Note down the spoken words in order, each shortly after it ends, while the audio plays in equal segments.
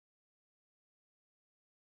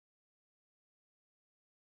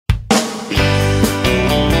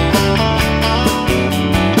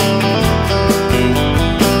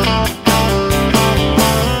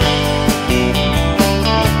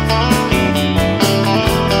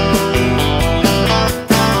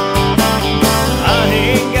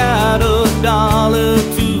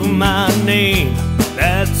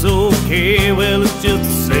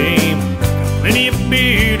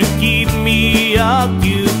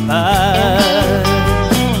occupied.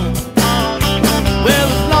 Well,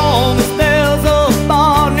 as long as there's a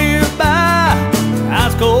bar nearby,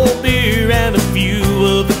 ice cold beer and a few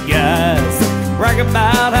of the guys brag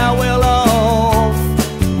about how well off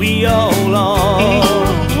we all are.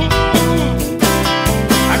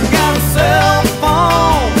 I got a cell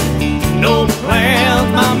phone, no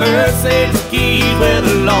plans, my Mercedes keys, where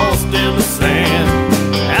they're lost in the sand.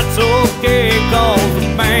 That's okay, cause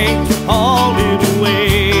the bank hauled it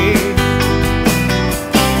away.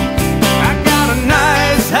 I got a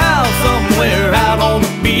nice house somewhere out on the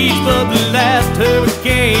beach, but the last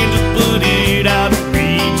hurricane just put it out of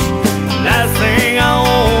reach. Last thing I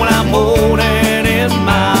own, I'm holding in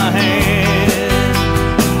my hand.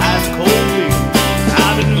 Ice cold beer,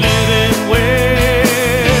 I've been living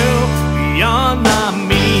well beyond my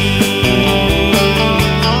means.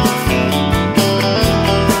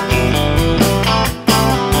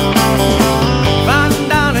 Fine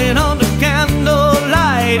dining under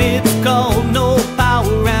candlelight, it's called no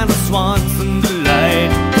power and a Swanson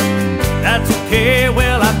delight. That's okay,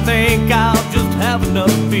 well I think I'll just have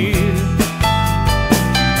enough beer.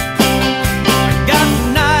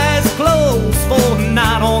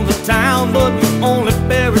 On the town, but the only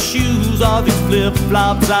pair of shoes are these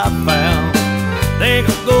flip-flops I found. They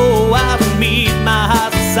could go out and meet my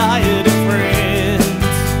high society friends.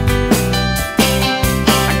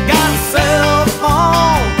 I got a cell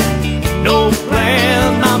phone, no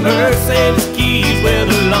plan, my Mercedes keys, where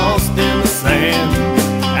they're lost in the sand.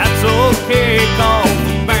 That's okay, cause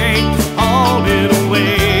the bank hauled it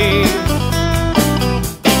away.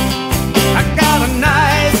 I got a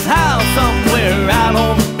nice house somewhere out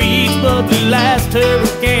on the beach, but the last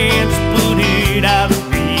hurricane just put it out of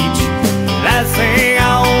reach. Last thing I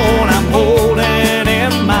own, I'm holding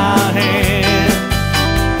in my hand.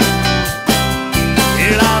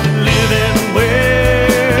 Well, I've been living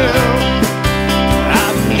well,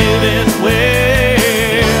 I've been living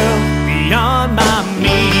well beyond my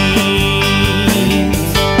means.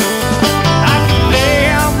 I can lay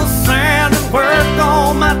on the sand and work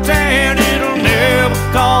on my tan, it'll never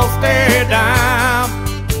cost a dime.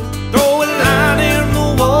 Throw a line in the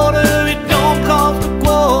water, it don't cost a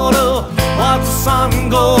quarter once the sun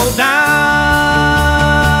goes down.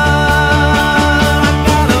 I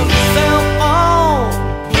got a cell phone,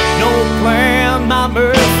 no plan, my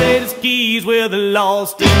Mercedes keys, where they're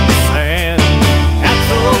lost in the sand. That's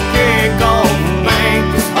okay, cause the bank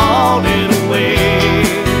has hauled it away.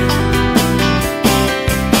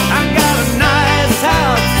 I got a nice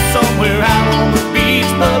house somewhere out on the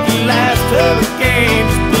beach, but the last hurricane